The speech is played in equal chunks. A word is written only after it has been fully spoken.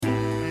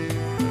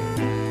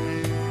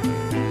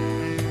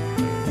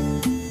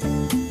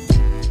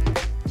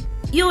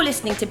You're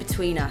listening to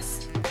Between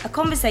Us, a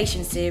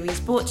conversation series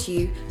brought to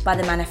you by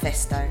The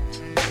Manifesto.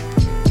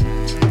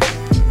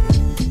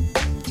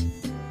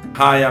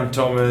 Hi, I'm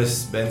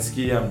Thomas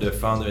Bensky. I'm the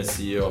founder and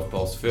CEO of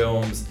Pulse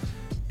Films,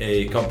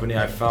 a company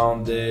I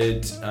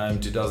founded in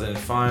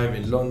 2005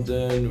 in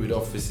London with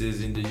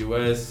offices in the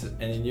US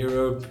and in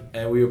Europe.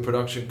 And we're a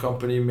production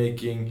company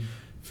making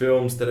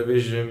films,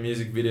 television,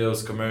 music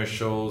videos,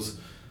 commercials,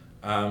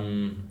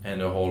 and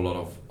a whole lot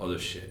of other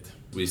shit.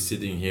 We're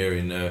sitting here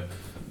in a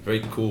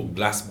very cool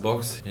glass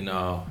box in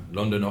our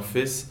London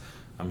office.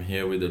 I'm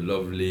here with the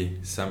lovely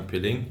Sam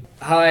Pilling.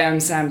 Hi, I'm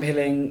Sam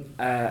Pilling,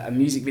 a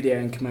music video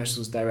and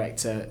commercials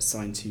director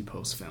signed to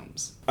Pulse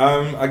Films.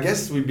 I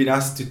guess we've been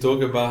asked to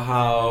talk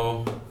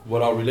about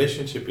what our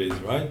relationship is,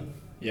 right?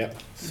 Yep.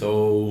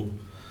 So,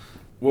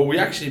 well, we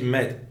actually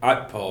met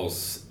at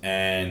Pulse,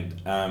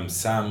 and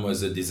Sam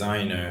was a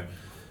designer,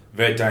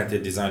 very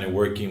talented designer,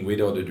 working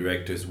with other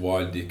directors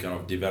while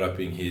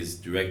developing his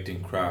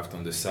directing craft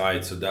on the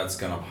side. So that's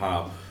kind of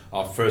how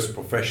our first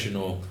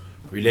professional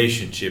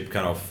relationship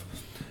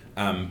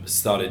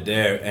started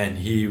there. And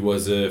he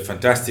was a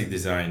fantastic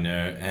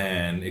designer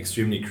and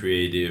extremely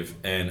creative,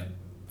 and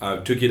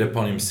took it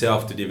upon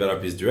himself to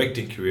develop his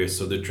directing career.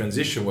 So the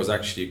transition was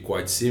actually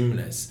quite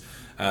seamless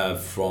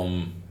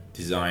from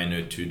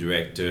designer to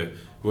director.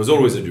 He was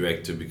always a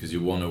director because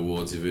you won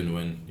awards even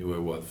when you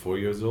were 4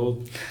 years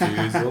old, 2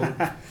 years old.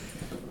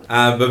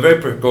 But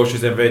very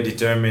precocious and very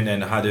determined,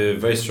 and had a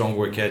very strong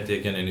work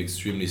ethic and an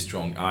extremely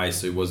strong eye.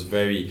 So it was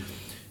very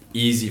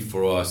easy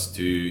for us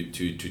to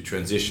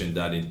transition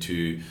that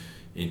into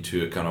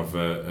a kind of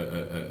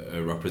a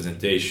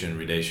representation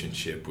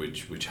relationship,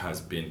 which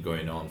has been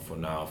going on for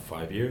now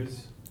 5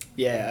 years.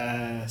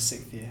 Yeah,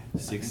 6th year.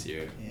 6th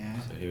year. Yeah.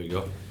 So here we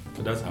go.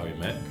 So that's how we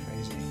met.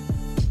 Crazy.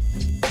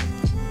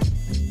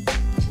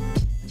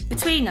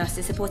 Between Us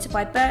is supported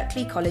by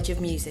Berklee College of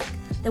Music,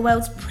 the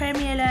world's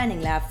premier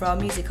learning lab for our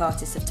music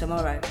artists of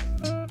tomorrow.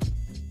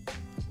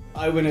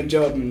 I win a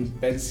job and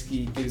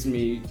Bensky gives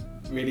me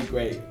really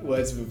great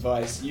words of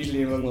advice,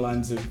 usually along the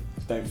lines of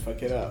 "don't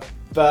fuck it up."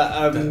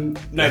 But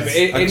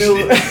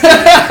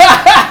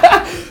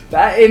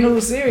in all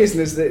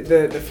seriousness,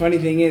 the funny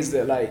thing is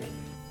that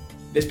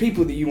there's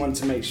people that you want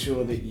to make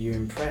sure that you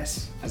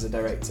impress as a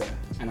director,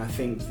 and I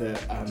think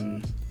that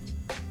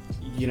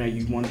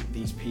you want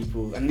these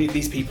people, and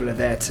these people are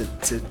there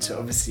to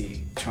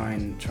obviously try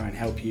and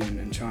help you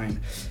and try and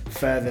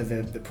further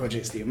the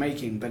projects that you're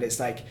making. But it's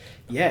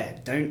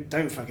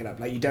don't fuck it up.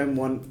 You don't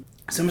want.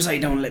 It's almost like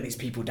you don't want to let these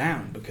people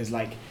down, because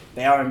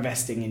they are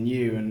investing in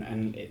you,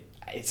 and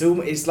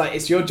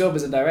it's your job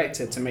as a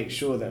director to make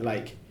sure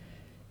that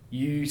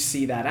you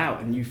see that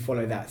out and you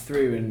follow that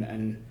through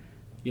and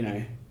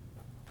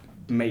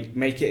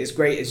make it as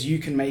great as you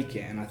can make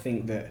it. And I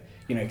think that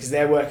because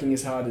they're working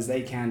as hard as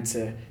they can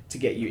to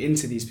get you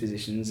into these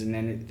positions, and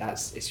then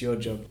it's your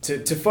job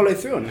to follow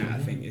through on that. I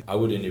think I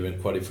wouldn't even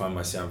qualify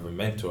myself as a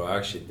mentor. I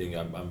actually think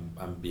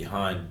I'm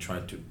behind,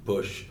 trying to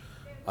push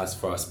as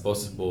far as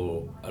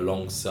possible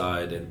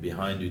alongside and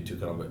behind you to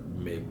kind of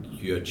make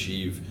you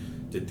achieve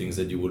the things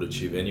that you would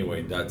achieve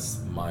anyway. That's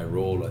my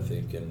role, I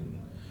think, and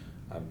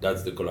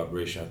that's the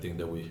collaboration I think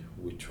that we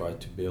try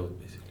to build,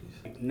 basically.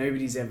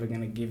 Nobody's ever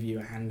going to give you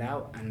a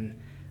handout,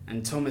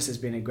 and Thomas has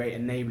been a great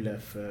enabler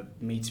for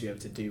me to be able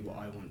to do what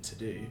I want to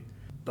do.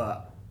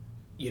 But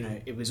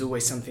it was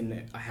always something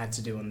that I had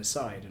to do on the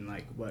side, and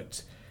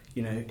worked.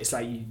 It's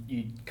like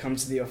you come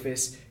to the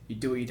office, you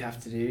do what you'd have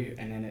to do,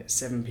 and then at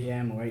 7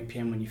 p.m. or 8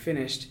 p.m. when you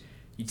finished,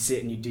 you'd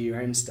sit and you'd do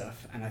your own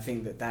stuff. And I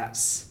think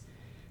that's,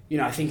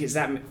 I think it's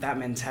that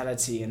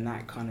mentality and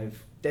that kind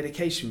of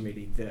dedication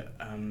really that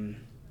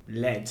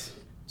led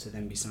to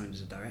then be signed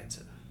as a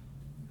director.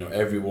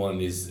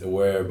 Everyone is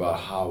aware about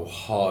how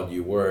hard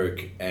you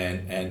work,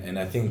 and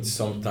I think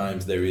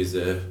sometimes there is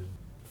a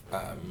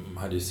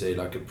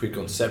a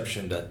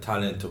preconception that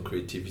talent or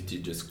creativity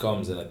just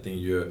comes, and I think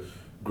you're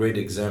great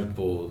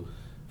example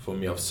for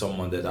me of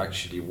someone that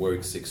actually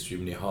works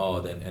extremely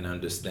hard and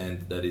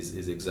understand that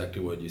is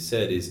exactly what you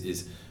said,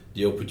 is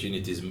the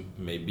opportunities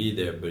may be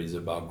there, but it's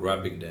about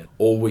grabbing them.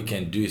 All we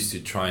can do is to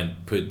try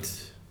and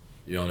put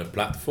you on a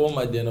platform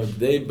at the end of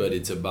the day, but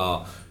it's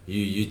about you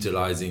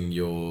utilizing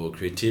your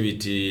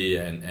creativity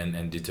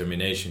and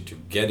determination to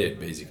get it,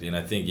 basically. And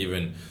I think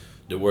even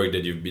the work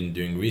that you've been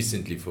doing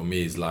recently for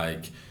me is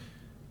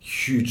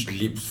huge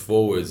leaps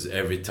forwards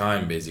every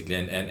time, basically,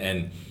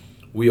 and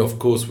we of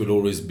course will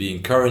always be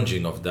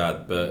encouraging of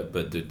that,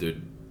 but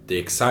the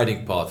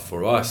exciting part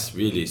for us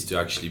really is to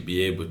actually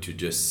be able to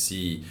just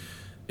see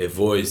a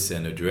voice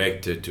and a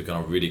director to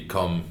kind of really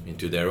come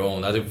into their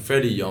own at a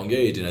fairly young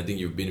age. And I think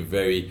you've been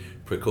very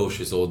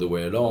precocious all the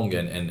way along,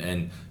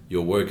 and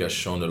your work has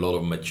shown a lot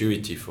of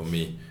maturity for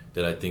me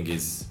that I think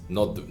is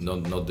not the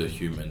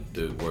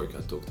work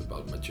I talked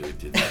about,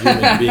 maturity. The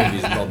human being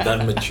is not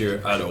that mature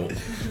at all.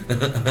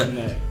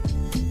 No.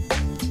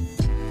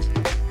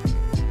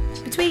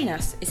 Between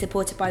Us is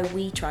supported by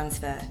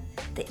WeTransfer,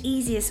 the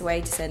easiest way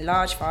to send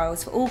large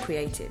files for all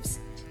creatives.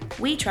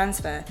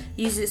 WeTransfer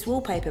uses its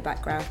wallpaper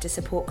background to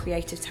support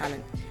creative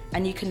talent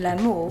and you can learn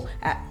more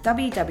at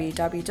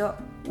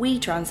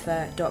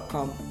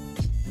www.wetransfer.com.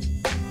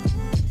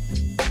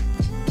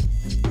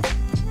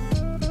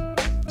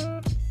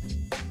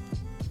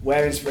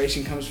 Where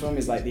inspiration comes from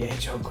is like the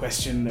age-old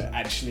question that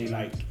actually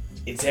like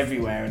it's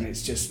everywhere, and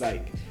it's just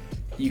like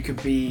you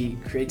could be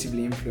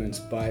creatively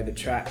influenced by the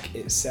track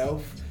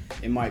itself.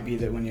 It might be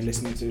that when you're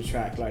listening to a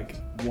track, like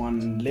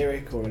one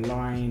lyric or a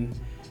line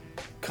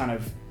kind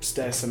of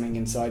stirs something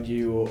inside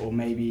you, or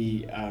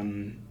maybe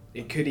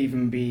it could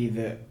even be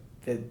that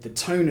the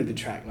tone of the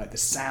track, like the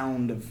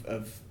sound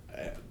of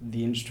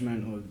the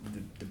instrument or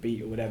the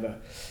beat or whatever,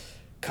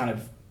 kind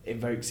of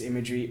evokes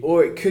imagery.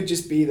 Or it could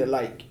just be that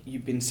like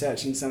you've been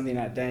searching something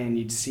that day and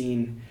you'd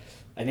seen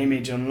an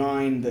image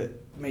online that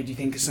made you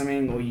think of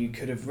something, or you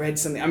could have read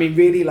something. I mean,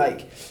 really,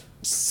 like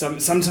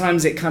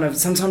sometimes it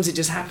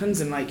just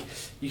happens, and like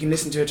you can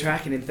listen to a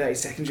track and in 30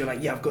 seconds you're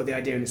like, yeah, I've got the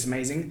idea and it's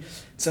amazing.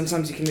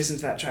 Sometimes you can listen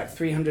to that track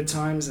 300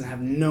 times and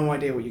have no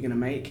idea what you're gonna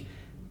make,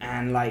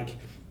 and like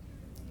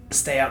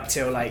stay up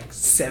till like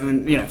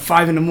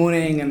 5 in the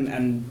morning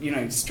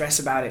and stress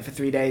about it for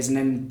 3 days, and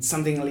then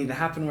something will either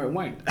happen or it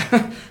won't.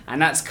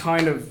 And that's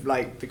kind of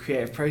like the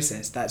creative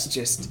process. That's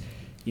just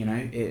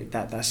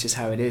that's just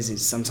how it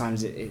is.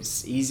 Sometimes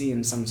it's easy,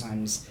 and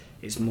sometimes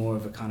it's more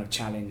of a kind of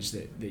challenge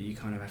that you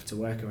kind of have to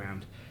work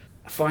around.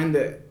 I find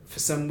that for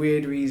some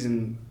weird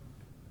reason,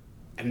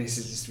 and this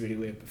is just really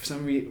weird, but for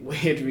some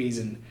weird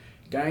reason,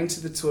 going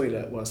to the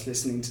toilet whilst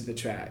listening to the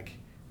track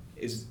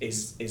is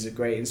a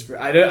great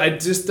inspiration. I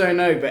just don't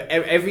know, but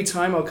every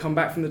time I'll come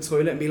back from the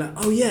toilet and be like,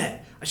 oh yeah,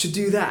 I should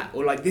do that,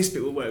 or like this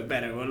bit will work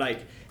better, or like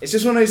it's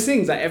just one of those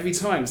things like every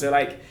time. So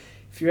like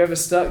if you're ever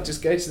stuck,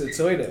 just go to the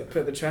toilet,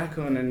 put the track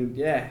on, and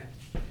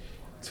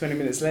 20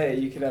 minutes later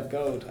you could have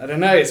gold. I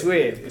don't know, it's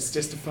weird. It's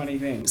just a funny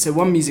thing. So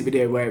one music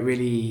video where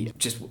the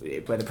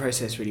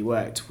process really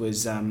worked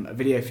was a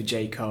video for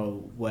J.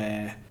 Cole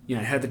where,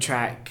 heard the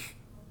track,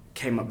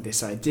 came up with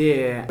this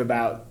idea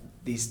about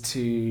these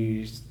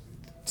two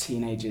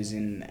teenagers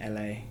in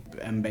LA,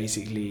 and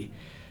basically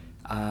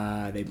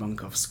they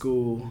bunk off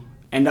school,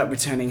 end up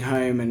returning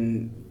home,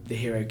 and the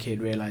hero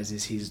kid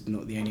realizes he's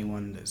not the only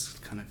one that's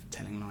kind of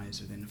telling lies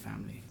within the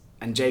family.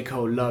 And J.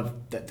 Cole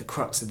loved that the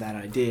crux of that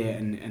idea,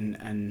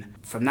 and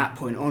from that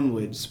point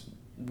onwards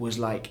was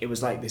like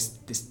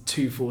this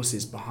two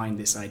forces behind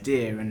this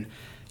idea, and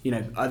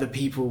other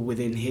people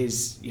within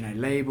his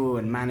label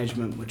and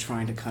management were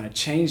trying to kind of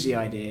change the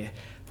idea,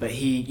 but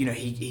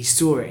he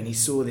saw it, and he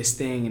saw this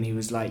thing, and he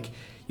was like,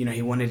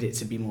 he wanted it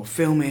to be more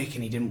filmic,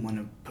 and he didn't want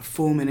to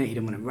perform in it, he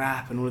didn't want to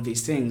rap and all of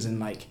these things, and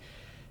like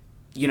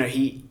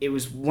it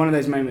was one of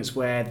those moments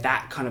where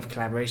that kind of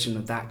collaboration,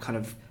 or that kind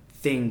of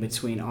thing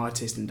between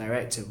artist and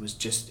director was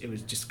just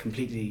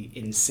completely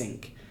in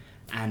sync.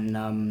 And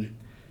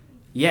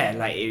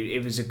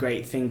it was a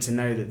great thing to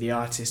know that the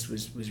artist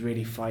was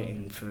really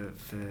fighting for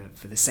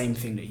the same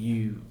thing that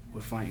you were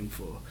fighting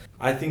for.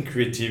 I think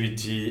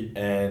creativity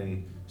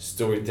and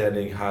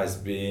storytelling has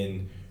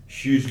been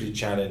hugely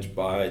challenged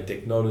by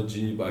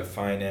technology, by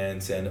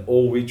finance, and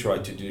all we try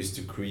to do is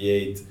to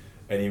create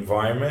an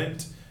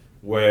environment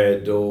where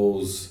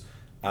those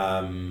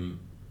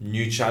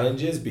new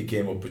challenges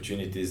became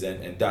opportunities,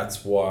 and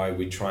that's why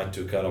we try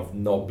to kind of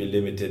not be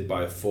limited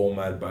by a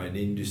format, by an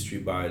industry,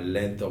 by a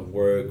length of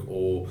work,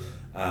 or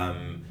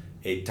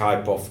a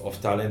type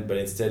of talent, but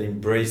instead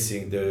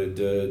embracing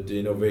the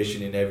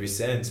innovation in every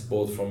sense,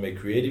 both from a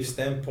creative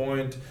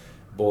standpoint,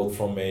 both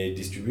from a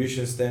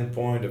distribution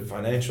standpoint, a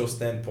financial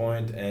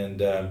standpoint.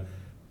 And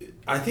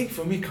I think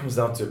for me it comes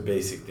down to a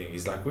basic thing.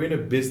 It's like we're in a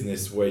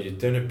business where you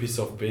turn a piece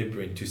of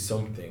paper into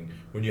something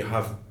when you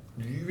have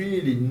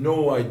really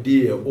no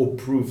idea or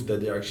proof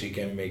that they actually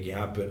can make it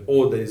happen,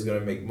 or that it's going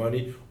to make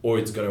money, or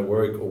it's going to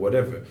work, or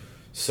whatever.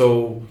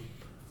 So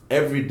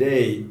every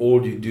day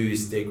all you do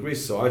is take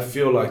risks. So I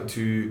feel like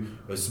to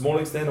a small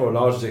extent or a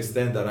large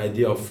extent, that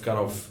idea of kind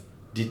of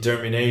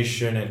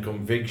determination and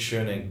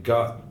conviction and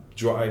gut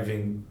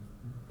driving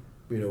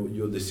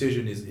your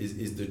decision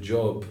is the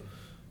job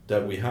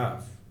that we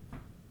have.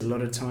 A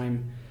lot of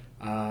time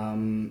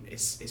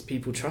it's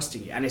people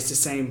trusting you, and it's the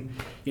same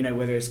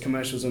whether it's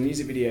commercials or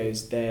music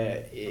videos.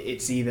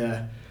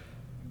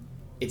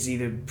 It's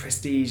either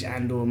prestige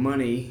and or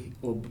money,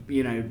 or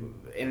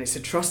and it's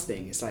a trust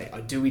thing. It's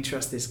like, do we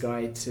trust this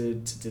guy to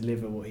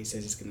deliver what he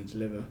says he's going to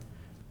deliver?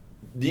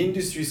 The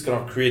industry's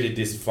kind of created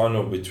this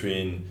funnel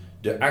between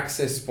the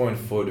access point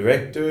for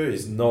director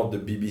is not the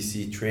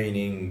BBC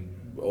training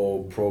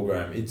or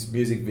program, it's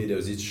music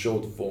videos, it's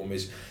short form,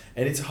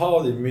 and it's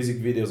hard in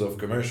music videos of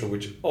commercial,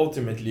 which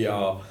ultimately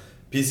are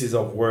pieces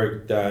of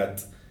work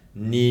that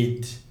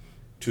need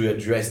to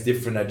address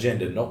different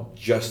agenda, not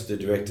just the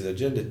director's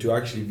agenda, to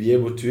actually be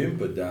able to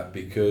input that,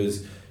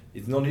 because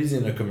it's not easy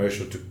in a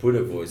commercial to put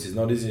a voice. It's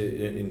not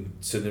easy in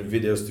certain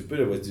videos to put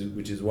a voice,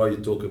 which is why you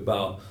talk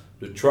about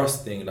the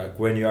trust thing. Like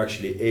when you're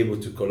actually able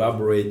to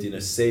collaborate in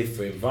a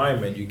safer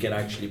environment, you can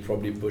actually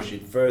probably push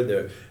it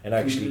further and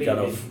actually kind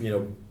of,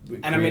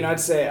 And I mean, I'd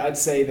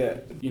say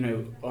that,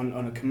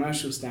 on a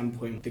commercial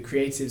standpoint, the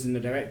creatives and the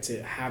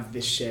director have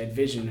this shared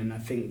vision, and I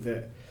think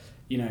that,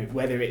 You know,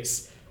 whether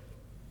it's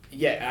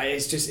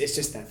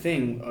just that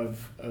thing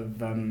of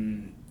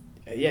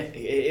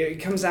it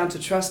comes down to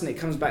trust, and it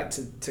comes back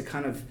to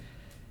kind of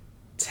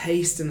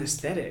taste and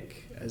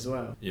aesthetic as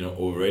well. You know,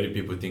 already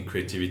people think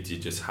creativity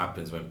just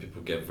happens when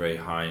people get very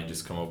high and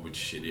just come up with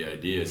shitty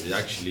ideas. It's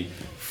actually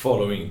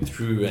following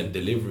through and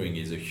delivering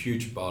is a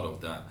huge part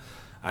of that.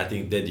 I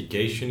think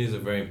dedication is a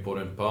very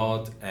important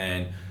part,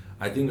 and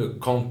I think a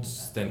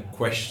constant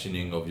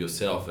questioning of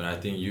yourself. And I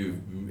think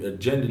you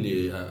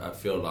generally, I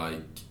feel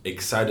like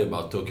excited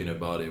about talking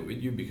about it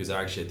with you, because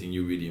actually I think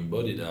you really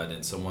embody that,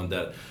 and someone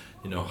that,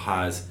 you know,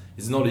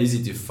 it's not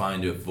easy to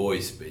find a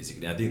voice,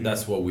 basically. I think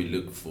that's what we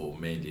look for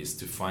mainly, is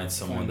to find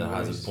someone that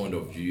has a point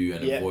of view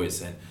and a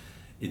voice. And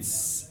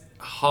it's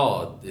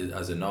hard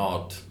as an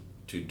art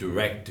to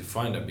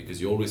find that, because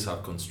you always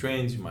have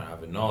constraints. You might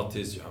have an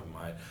artist,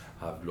 might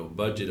have low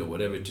budget or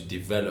whatever to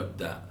develop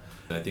that.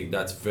 And I think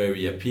that's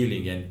very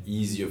appealing and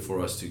easier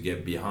for us to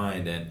get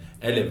behind and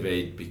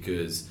elevate,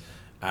 because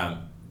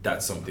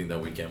that's something that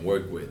we can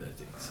work with, I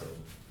think. So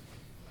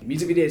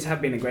music videos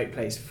have been a great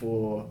place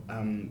for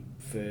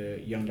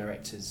young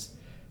directors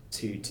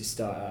to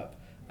start up.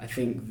 I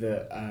think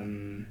that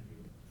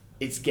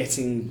it's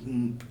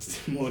getting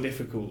more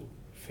difficult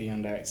for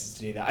young directors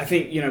to do that. I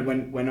think, you know,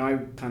 when I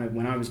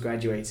was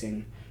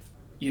graduating,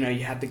 you know,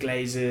 you had the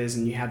Glazers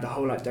and you had the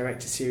whole like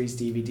director series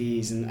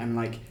DVDs, and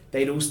like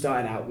they'd all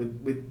started out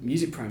with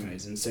music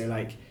promos, and so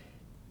like,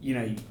 you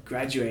know,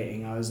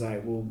 graduating, I was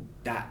like, well,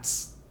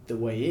 that's the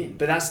way in.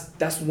 But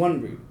that's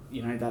one route,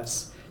 you know.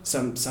 That's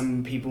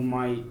some people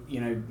might, you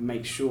know,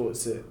 make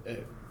shorts at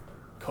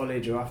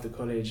college or after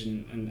college,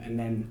 and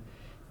then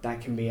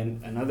that can be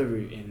another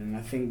route in. And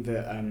I think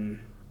that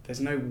there's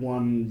no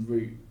one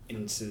route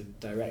into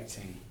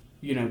directing.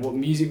 You know, what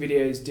music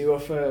videos do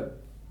offer,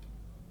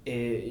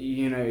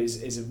 you know,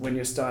 is when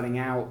you're starting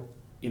out,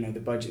 you know, the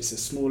budgets are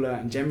smaller,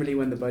 and generally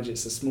when the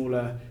budgets are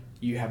smaller,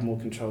 you have more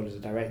control as a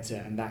director,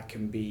 and that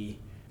can be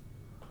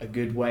a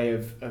good way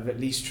of at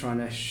least trying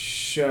to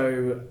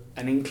show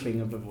an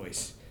inkling of a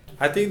voice.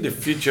 I think the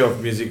future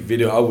of music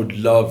video, I would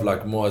love,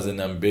 like, more as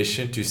an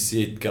ambition to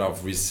see it kind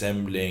of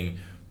resembling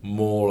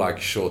more like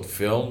short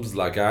films.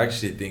 Like, I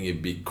actually think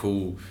it'd be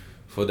cool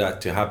for that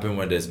to happen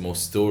when there's more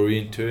story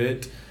into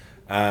it.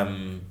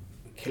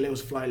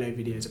 Khalil's Fly Low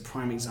video is a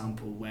prime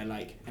example where,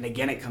 like, and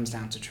again it comes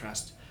down to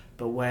trust,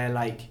 but where,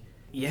 like,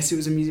 yes, it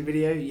was a music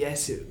video,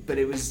 but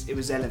it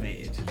was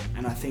elevated,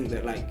 and I think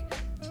that, like,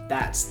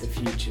 that's the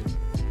future.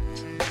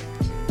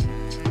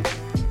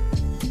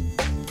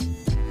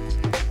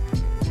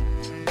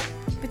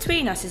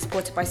 Between Us is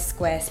supported by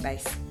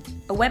Squarespace,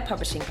 a web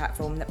publishing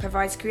platform that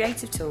provides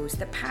creative tools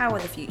that power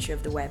the future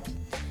of the web.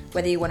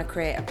 Whether you want to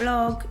create a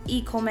blog,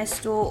 e-commerce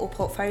store or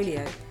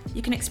portfolio,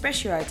 you can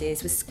express your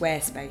ideas with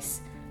Squarespace.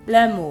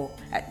 Learn more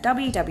at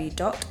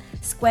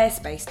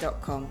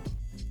www.squarespace.com.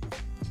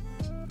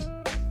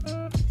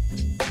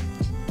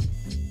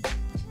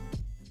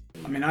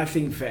 I mean, I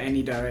think for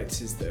any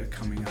directors that are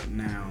coming up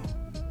now,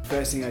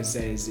 first thing I'd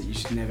say is that you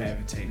should never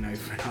ever take no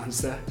for an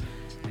answer,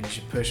 and you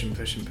should push and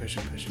push and push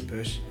and push and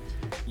push.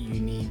 You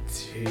need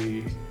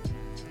to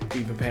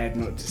be prepared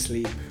not to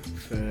sleep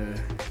for the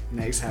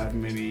next however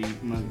many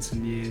months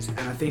and years,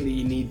 and I think that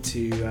you need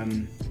to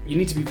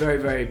be very,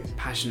 very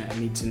passionate and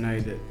need to know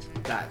that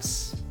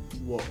that's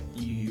what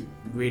you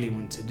really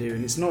want to do,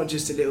 and it's not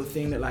just a little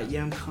thing that, like,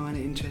 yeah, I'm kind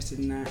of interested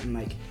in that, and,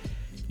 like,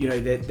 you know,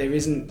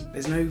 there's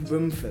no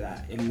room for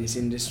that in this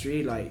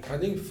industry. Like, I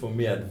think for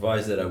me,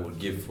 advice that I would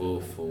give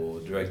for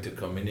director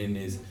coming in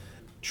is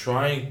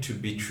trying to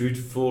be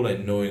truthful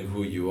and knowing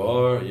who you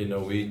are. You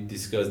know, we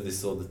discuss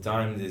this all the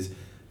time. There's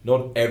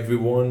not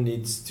everyone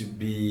needs to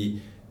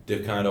be the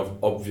kind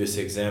of obvious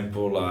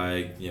example,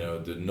 like, you know,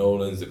 the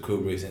Nolans, the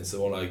Kubricks, and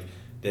so on. Like,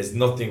 there's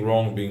nothing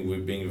wrong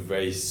with being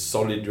very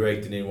solid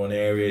directed in one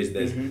area.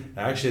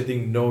 I actually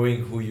think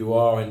knowing who you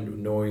are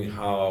and knowing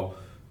how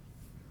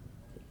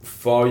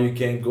far you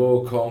can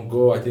go, can't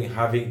go, I think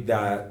having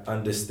that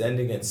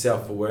understanding and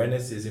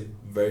self-awareness is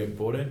very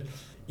important.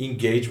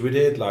 Engage with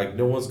it. Like,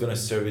 no one's gonna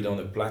serve it on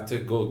a platter.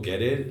 Go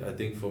get it. I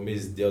think for me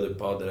is the other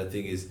part that I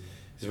think is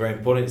very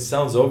important. It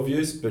sounds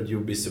obvious, but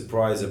you'll be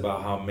surprised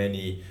about how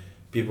many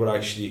people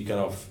actually kind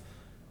of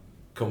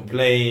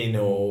complain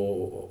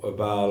or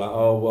about, like,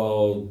 oh,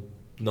 well,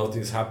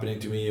 nothing's happening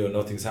to me or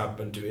nothing's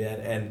happened to me.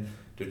 And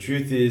the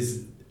truth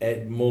is,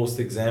 at most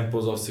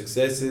examples of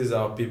successes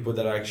are people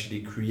that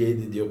actually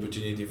created the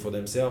opportunity for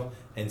themselves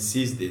and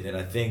seized it. And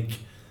I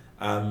think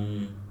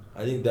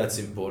that's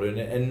important.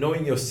 And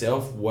knowing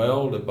yourself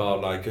well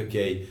about, like,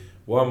 okay,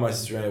 what are my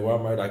strengths? What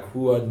am I, like,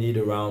 who I need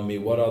around me?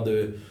 What are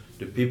the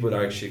people that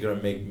are actually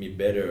gonna make me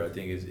better? I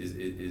think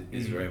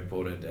is very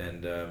important.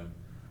 And I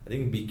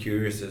think be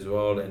curious as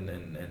well,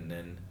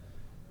 and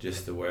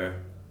just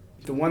aware.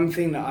 The one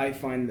thing that I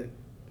find that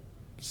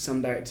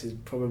some directors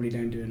probably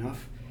don't do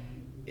enough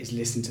is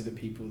listen to the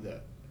people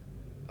that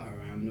are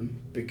around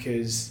them,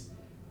 because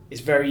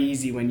it's very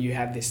easy when you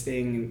have this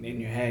thing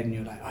in your head and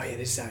you're like, oh yeah,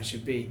 this is how it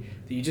should be,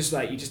 that you just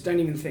don't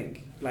even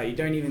think, oh,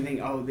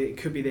 it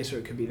could be this or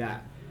it could be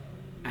that,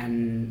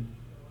 and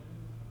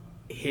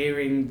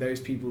hearing those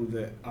people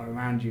that are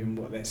around you and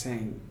what they're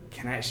saying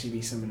can actually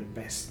be some of the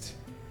best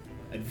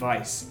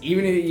advice.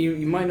 Even if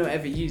you might not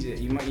ever use it,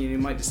 you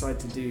might decide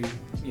to do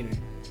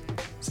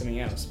something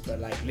else, but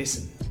like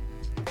listen.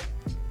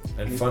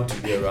 And fun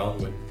to be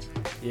around with.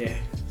 Yeah.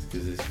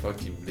 Because it's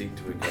fucking bleak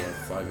to wake up at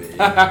 5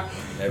 a.m.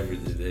 every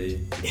day.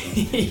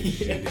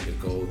 Shooting the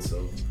cold,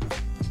 so.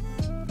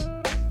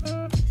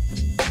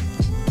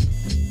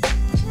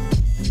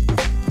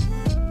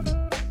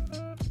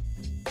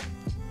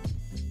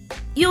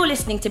 You're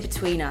listening to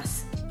Between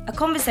Us, a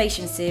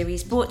conversation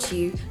series brought to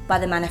you by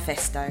The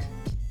Manifesto.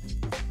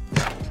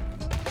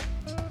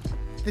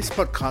 This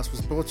podcast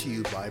was brought to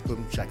you by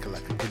Boom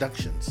Shakalaka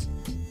Productions.